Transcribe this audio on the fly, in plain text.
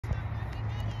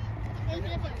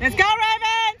Let's go,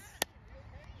 Ravens!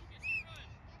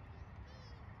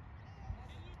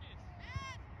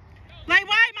 Play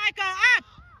wide, Michael, up!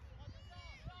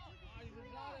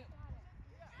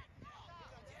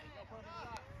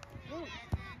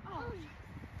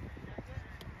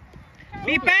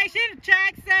 Be patient,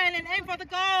 Jackson, and aim for the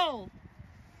goal.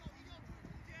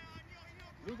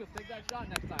 Lucas, take that shot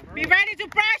next time. Be ready to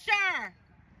pressure.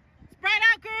 Spread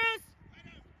out, Cruz.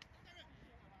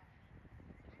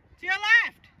 To your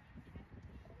left.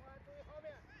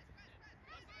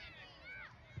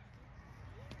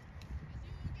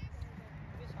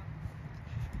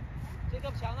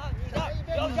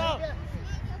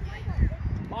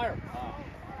 Meyer.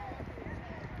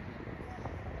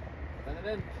 Send it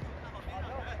in.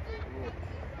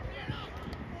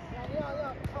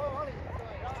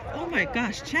 Oh my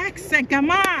gosh, Jackson,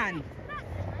 come on.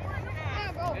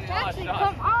 Jackson,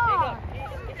 come on.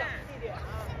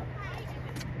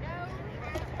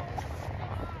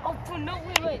 Oh, for no,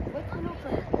 wait for no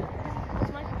player.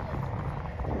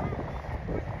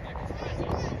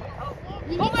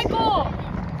 Oh my goal!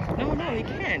 No, you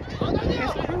can't.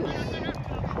 That's Cruz.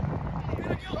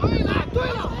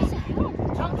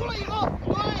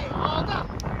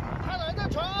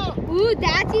 Ooh,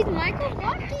 that is Michael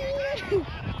Bucky.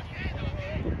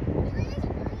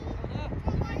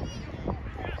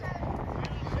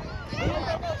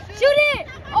 Shoot it!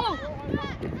 Oh!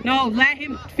 No, let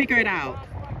him figure it out.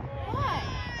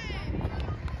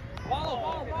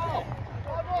 Follow.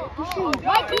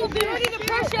 Michael, be ready to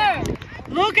pressure!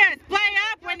 Lucas, play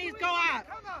up when he's go up.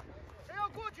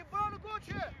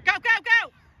 Go!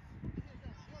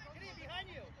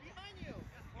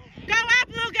 Go up,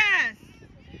 Lucas!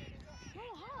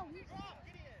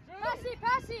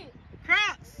 Pass it!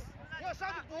 Cross!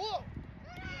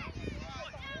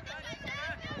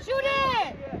 Shoot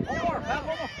it!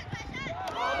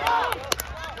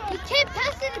 You can't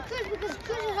pass it to Cruz because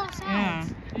Cruz is offside. Yeah.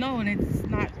 No, and it's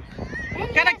not. And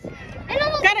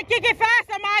Gotta kick it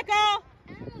faster, Michael!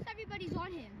 and almost everybody's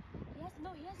on him.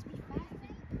 He has to be faster.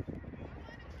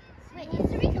 Wait,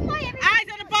 is the reason why everybody... Eyes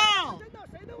on the ball!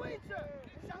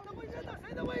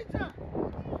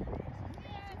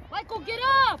 Michael, get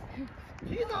up!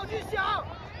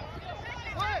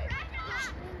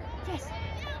 Yes.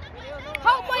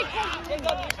 Help, Michael!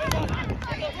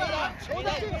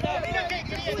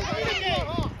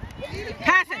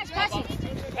 Pass it! Pass it!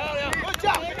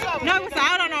 No, it was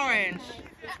out on orange.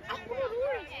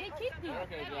 They kicked it.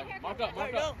 Mark up.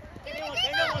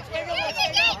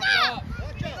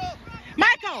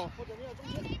 Michael!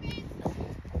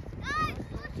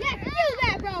 Yeah, do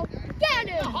that, bro. Get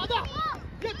him. Pass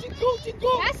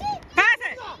it? Pass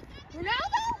it!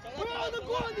 Ronaldo?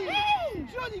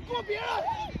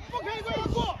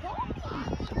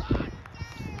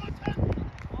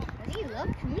 Does he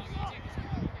love Cruz?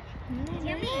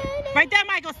 Right there,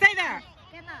 Michael, stay there!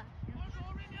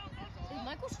 Is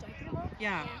Michael striking him up?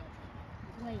 Yeah.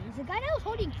 Wait, is the guy that was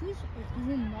holding Cruz, is he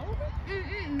Ronaldo?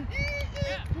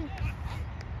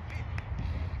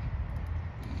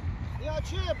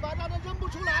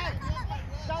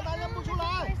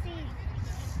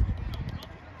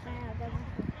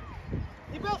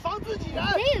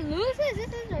 They lose this?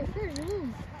 This is their first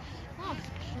lose. Oh,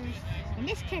 and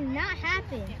this cannot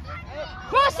happen.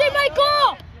 Cross it,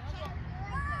 Michael!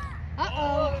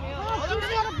 Uh-oh. Oh, Cruz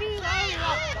gotta be...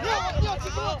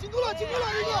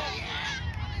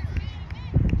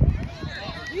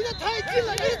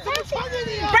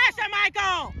 Pressure,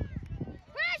 Michael!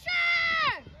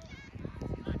 Pressure!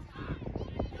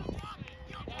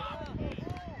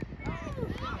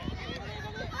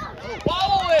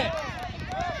 Follow it!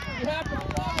 You have to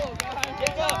follow, guys.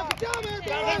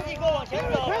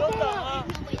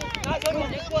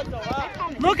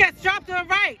 Lucas, drop to the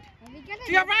right!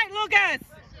 To your right, Lucas!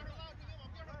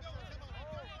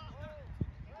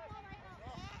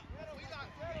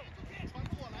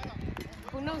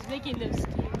 Who knows making this?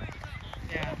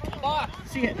 Yeah. Box.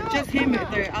 See, just him,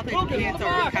 the other kids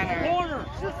are kind of Corner.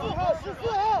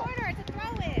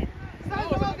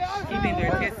 keeping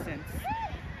their distance.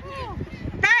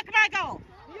 Back, Michael!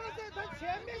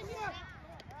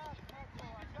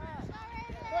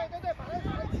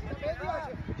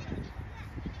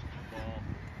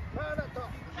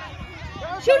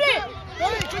 Shoot it!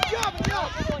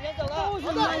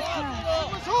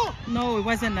 No, it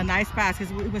wasn't a nice pass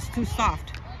because it was too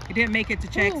soft. It didn't make it to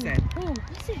Jackson. Oh,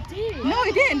 yes it did. No,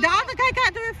 he didn't. The other guy got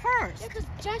to do it first. Yeah, because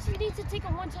Jackson needs to take a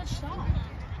one-touch shot.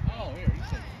 Oh, here, you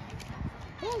take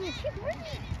Oh, they keep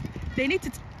working. They need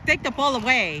to take the ball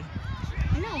away.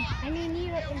 I know, and they need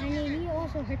to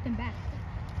also hurt them back.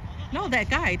 No, that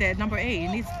guy, that number 8, he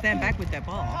needs to stand back with that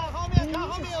ball. We need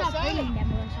to stop bringing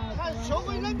them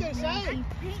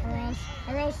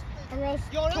or else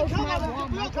Coach might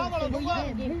want Michael to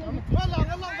leave him.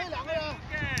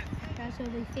 Guys will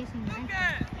be facing Michael.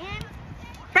 And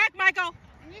Back, Michael!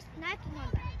 I'm just knocking on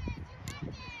that.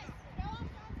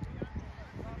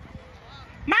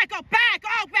 Michael, back!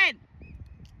 Open!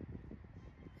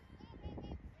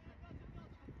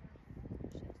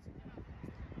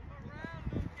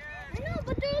 I know,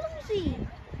 but they're losing.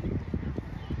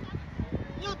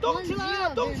 要动起来啊！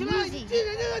动起来！你进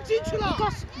人家就进去了。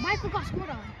 Michael got scored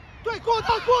on. 对，过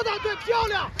他，对，漂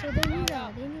亮。 So they knew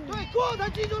that. 对，过他，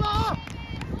记住了啊！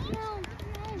 No.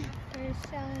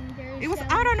 It was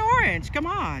out on orange. Come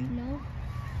on. No,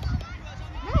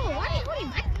 why are you holding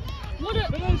Michael? What a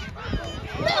No,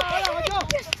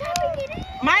 you're stepping it in.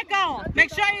 Michael,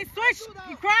 make sure you switch.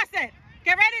 You cross it.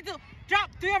 Get ready to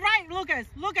drop to your right, Lucas.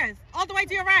 Lucas, all the way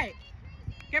to your right.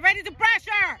 Get ready to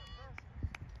pressure.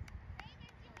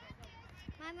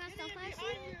 I'm gonna stop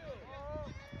flashing.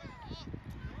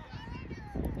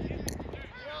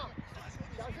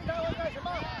 小心他会干什么？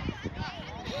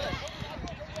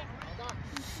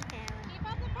 Keep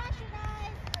up the pressure,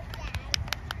 guys.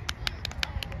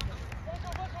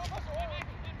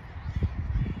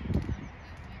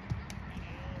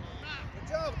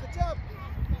 Good job.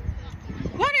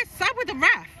 What is up with the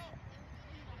ref?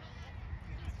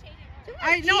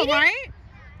 I know, cheating? right?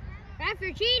 Ref,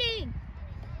 you're cheating.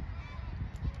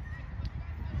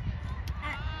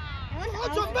 好，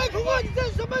准备，空哥，你这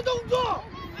是什么动作？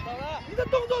你的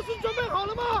动作是准备好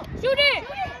了吗？ shoot it!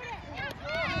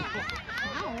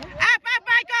 Up,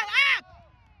 Michael, up!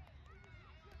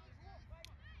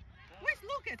 Where's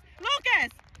Lucas? Lucas,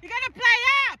 you gotta play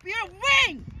up. You're a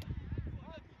wing.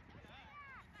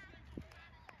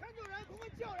 看住人，空哥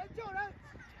叫人，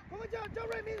空哥叫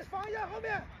瑞明防一下后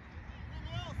面。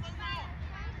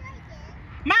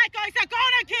 Michael, it's a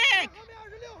corner kick. 后面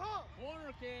26号。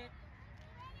 Corner kick.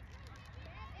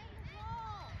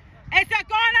 It's a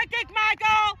corner kick,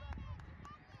 Michael.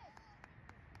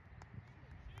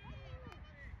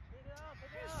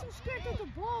 You're so scared of the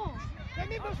ball. 人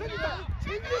民把身体打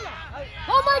前进了。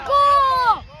 Go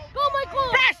Michael! Go Michael!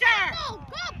 Pressure.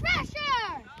 Go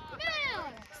pressure. Come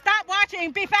on. Stop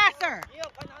watching. Be faster.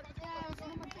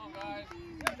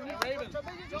 Ravens,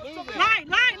 you're losing. Line,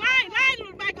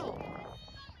 Michael.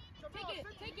 Take it.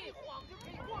 Take it!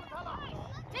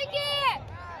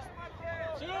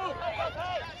 Shoot!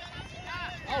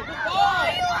 Oh, good ball!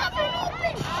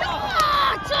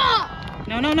 Shot.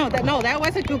 No, that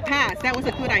was a good pass. That was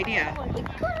a good idea.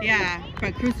 Yeah,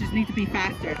 but Cruz just needs to be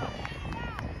faster.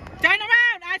 Turn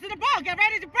around, eyes on the ball, get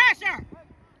ready to pressure.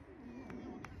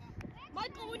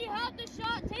 Michael, when you have the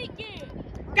shot, take it!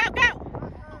 Go!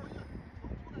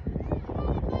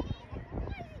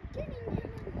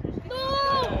 No!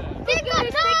 Take a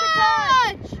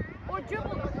touch. Or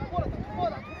dribble. 突破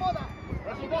的。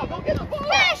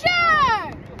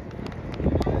 Pressure.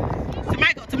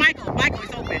 To Michael. Michael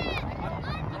is open.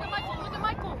 Look at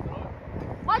Michael.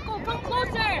 Michael, come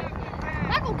closer.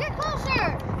 Michael, get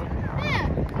closer. Man.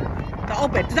 To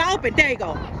open. There you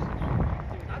go.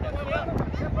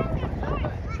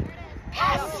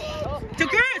 Pass it. To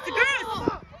Cruz.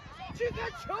 去看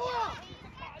球啊！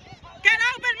 Get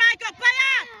open, Michael. Play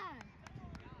up.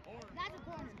 That's a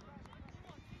corner.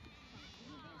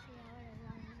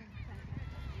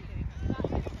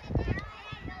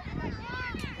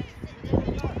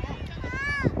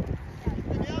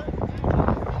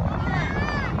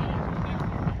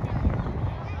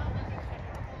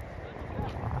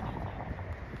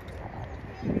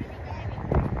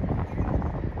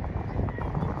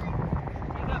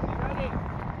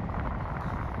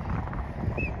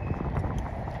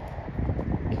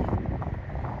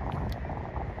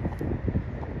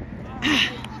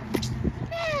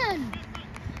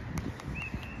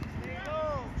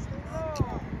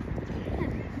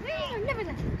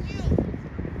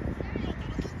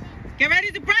 Get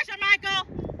ready to pressure, Michael.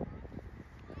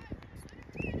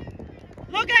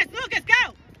 Lucas,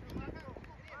 go.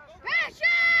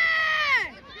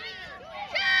 Pressure!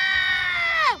 Go!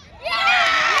 Yeah!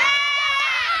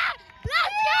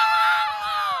 Let's go!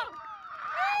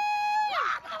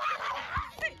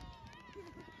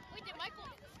 Wait, did Michael?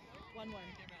 1-1.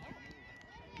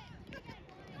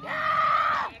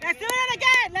 Let's do it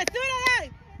again.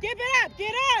 Keep it up.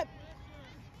 Get up.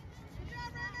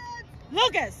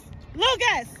 Lucas.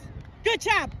 Good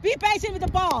job. Be patient with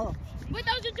the ball. Wait,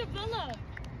 that was a Trivella.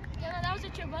 Yeah, that was a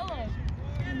Trivella.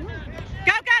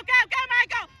 Go,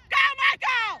 Michael. Go,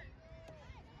 Michael.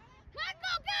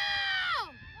 Michael, go!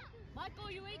 Michael,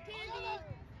 you ain't candy.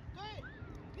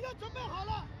 你要准备好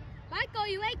了。 Michael,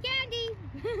 you ate candy.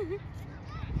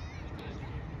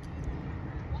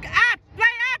 Up!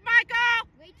 Play up, Michael!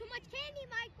 Way too much candy,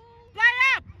 Michael. Play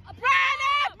up! Play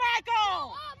up,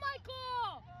 Michael! Oh,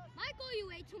 Michael! Michael, you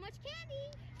ate too much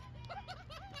candy.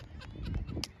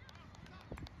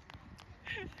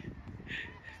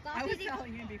 Stop I was eating.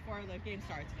 telling him before the game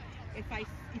starts, if I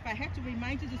have to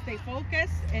remind you to stay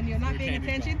focused and you're not paying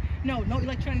attention, no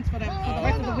electronics for the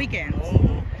rest of the weekend.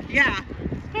 Oh. Yeah.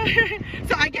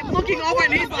 So I kept looking over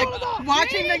and he's like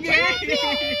watching the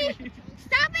game.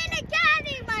 Stop eating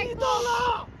candy, 激 Michael. 动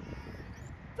了，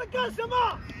在干什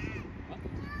么？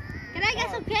 Can I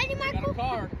get some candy,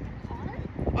 Michael?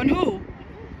 On who?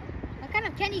 What kind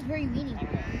of candies were you eating?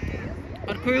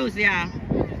 On Cruz, yeah.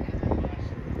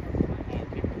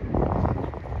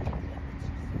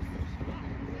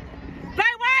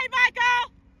 Play wide,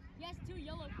 Michael! He has 2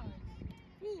 yellow cards.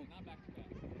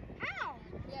 How?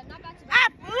 Yeah, not back to back.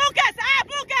 Up, Lucas! Up,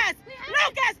 Lucas!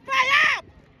 Lucas, play up!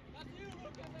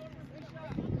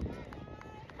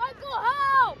 Michael,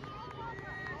 help!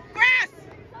 Grass!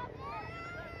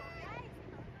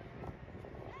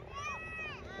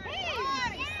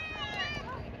 Hey!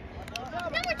 No,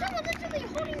 we're literally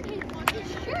holding his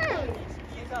shirt.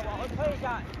 先生，往后退一下，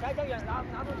加一加远，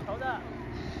拿住球的。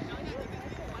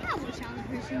 I wish I was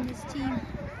pushing this team.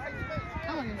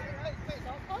 I want to.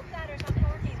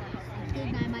 Good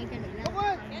guy might get it.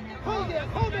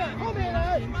 后面人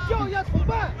叫一下同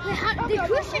伴。 Wait, how, did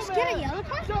Cruz just get a yellow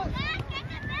card? Go.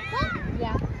 What?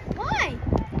 Yeah. Why?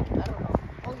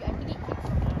 Oh, yeah, I think he kicked.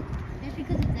 Just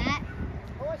because of that?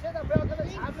 我现在不要跟他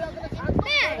缠，不要跟他缠。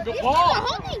 Man, these people are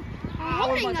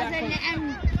holding us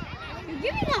and you're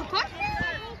giving a card?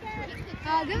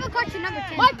 Give a card to number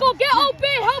 10. Michael, get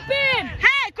open! Help him!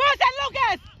 Hey, Cruz and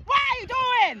Lucas! What are you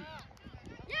doing?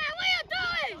 Yeah, what are you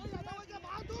doing? 他会干嘛？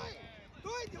对，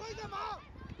你会干嘛？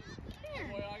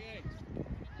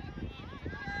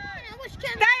 I wish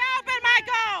Ken. Stay open,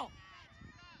 Michael!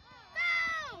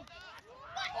 No!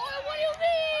 Oh, what do you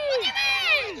mean? What do you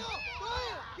mean? 对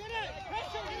，get it，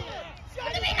 pressure get it， What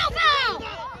do you mean no foul?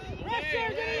 pressure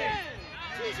get it，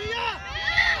 继续压。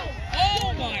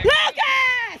 Oh my!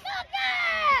 Lucas!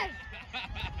 Lucas!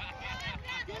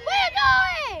 What are you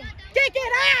doing? Kick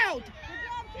it out!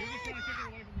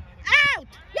 Out!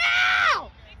 Yeah!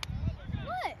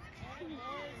 What?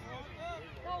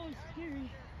 That was scary.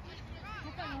 I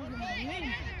thought I was in my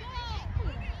wing.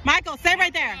 Michael, stay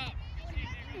right there.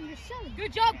 You're selling.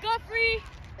 Good job, Guthrie.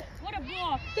 What a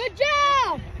block. Good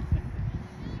job!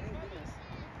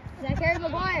 Is that Harry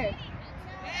Maguire?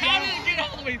 How did it get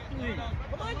all the way through?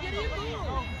 Line.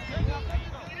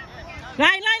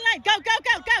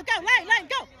 Go. Line,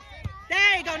 go.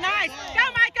 There you go. Nice. Go,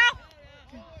 Michael.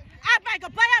 Up, Michael.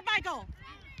 Play up, Michael.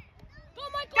 Go,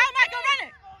 Michael. Go, Michael. Run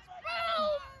it.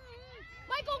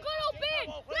 Michael, go open.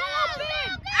 Go open.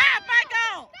 Up,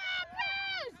 Michael. Stop,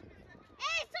 Cruz!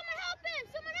 Hey, someone help him!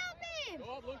 Someone help him! Go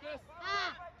up, Lucas.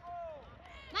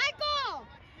 Michael!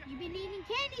 You've been eating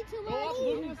candy too Go up, much.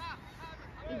 Lucas.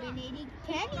 You've been eating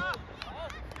candy?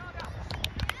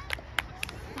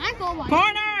 Michael, why?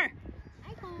 Corner.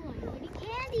 Michael, why are you eating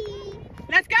candy?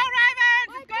 Let's go,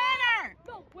 Ravens. It's corner.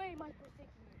 No way, Michael.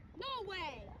 No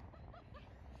way!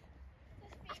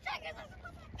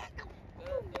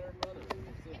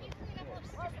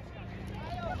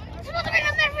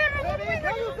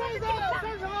还有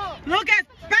30号， Lucas,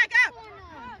 back up.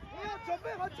 我要准备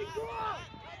好进攻啊！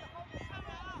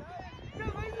任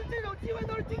何一次这种机会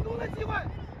都是进攻的机会，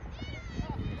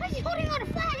 Why's he holding on the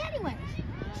flag anyway?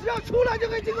 只要出来就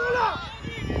可以进攻了。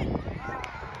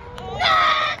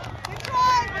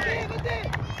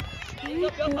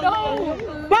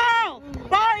No.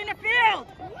 Ball in the field.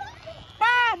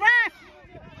 Ball, ref.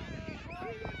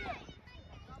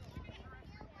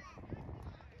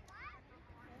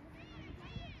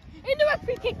 Indirect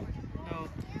free kick. No.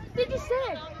 Did you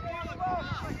say?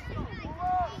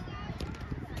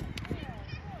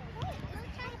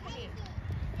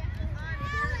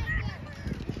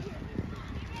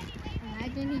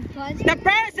 Imagine he buzzing. The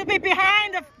birds will be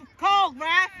behind the goal,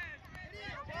 ref.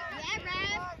 Yeah,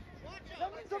 Rev.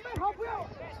 准备好，不要。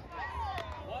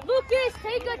 Lucas,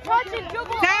 take a touch and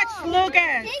dribble. Touch,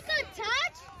 Lucas. Take a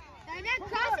touch and then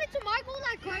cross it to Michael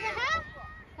like Carvajal.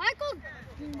 Michael,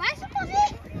 bicycle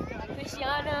it.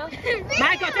 Cristiano.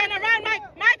 Michael, turn around,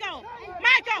 Michael.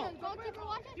 Goalkeeper,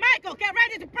 watch it. Michael, get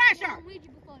ready to pressure. Luigi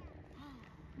before.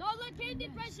 No, look, Candy,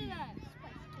 pressure that.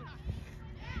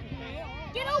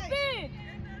 Get open.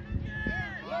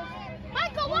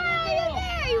 Michael, why are you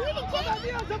there? You eating 好的， candy? 你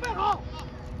要准备好。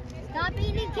 Stop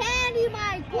eating candy,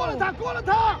 过了 Michael. 他，过了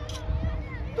他。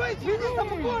对，体是怎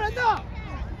么过人的？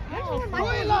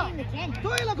对了，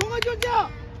对了，空哥就这样。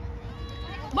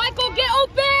 Michael, get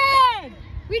open!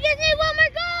 We just need one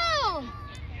more goal.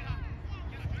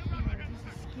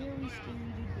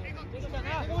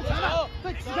 空哥强了，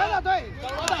对，起开了，对，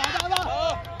好的，好的，好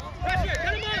的。Pressure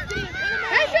on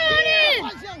him.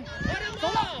 走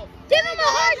了， Give him a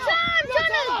hard time.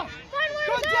 Trying to find where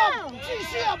跟 to 脚 go. 继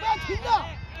续啊，不要停的。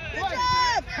对，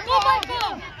 Go,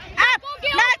 Michael! Up,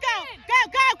 Michael. Go,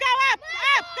 go, go up,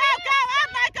 up, go, go up,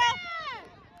 Michael.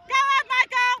 Go up,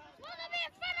 Michael. Wanna be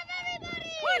in front of everybody.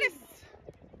 What is?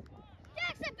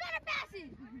 Jackson, better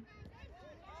passes.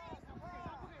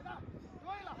 对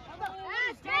了，好的。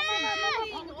 That's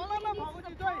慢慢跑过去，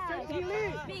对，省体力。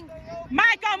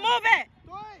 Michael, move it.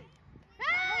 对，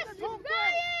 Pass. 冲对，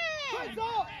快 Ryan. 走，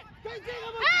跟这个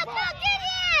Ah, 们 fuck it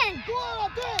in. 过了，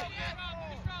对。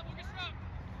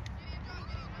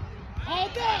好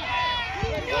的，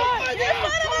快点，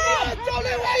走另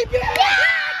外一边。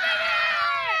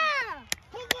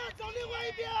 通过，走另外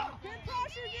一边。别抓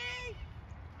时机。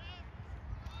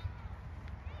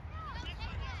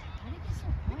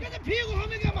你跟着屁股后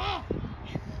面干嘛？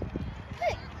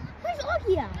 Hey, where's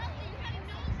Ogia?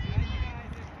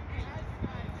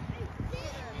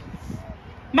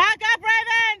 Mark up,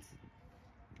 Ravens.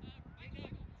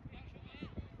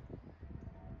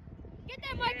 Get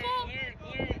there, Michael!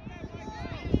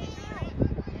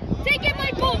 Take it,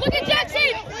 Michael! Look at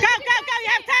Jackson! Go, go, go.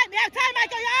 You have time. You have time,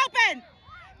 Michael. You're open.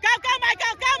 Go, go,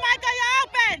 Michael. Go, Michael. You're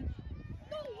open.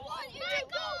 No, what? You're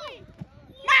going!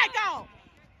 Michael.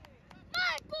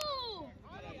 Michael!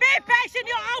 Be patient.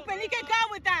 You're open. You can go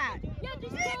with that. Yeah,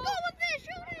 just Let's go with this.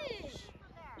 Shoot it.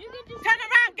 You can just... Turn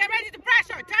around. Get ready to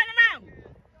pressure. Turn around.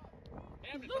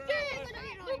 Lucas!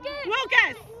 Lucas!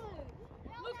 Lucas.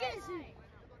 Lucas!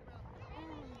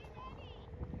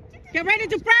 Get ready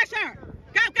to pressure.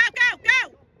 Go, go, go, go.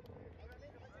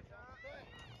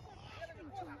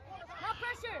 Now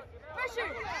pressure!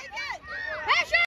 Pressure!